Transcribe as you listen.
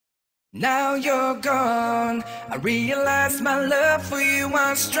Now you're gone, I realize my love for you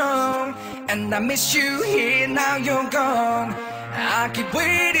was strong, and I miss you here. Now you're gone, I keep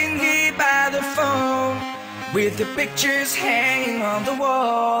waiting here by the phone, with the pictures hanging on the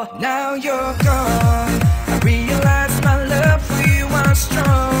wall. Now you're gone, I realize my love for you was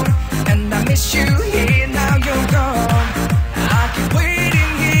strong, and I miss you here. Now you're gone, I keep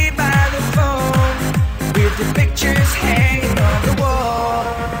waiting here by the phone, with the pictures hanging on the wall.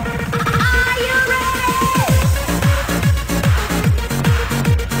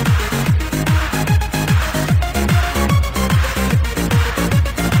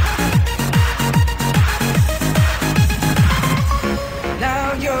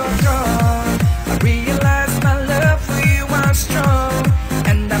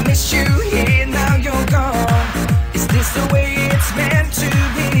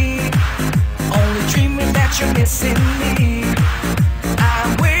 You're missing me.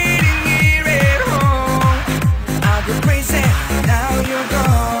 I'm waiting here at home. I'll go crazy. Now you're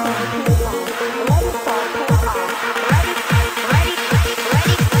gone.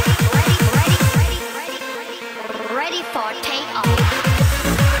 Ready for takeoff.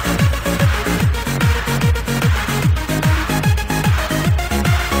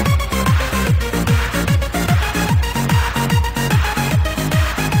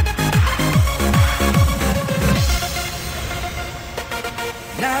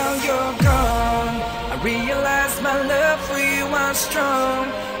 Now you're gone, I realize my love for you was strong,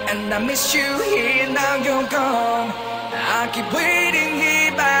 and I miss you here. Now you're gone, I keep waiting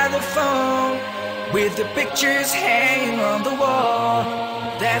here by the phone, with the pictures hanging on the wall.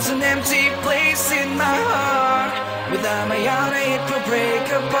 There's an empty place in my heart, without my heart it will break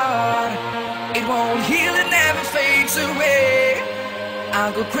apart. It won't heal, it never fades away.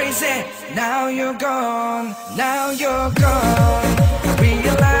 I'll go crazy. Now you're gone, now you're gone.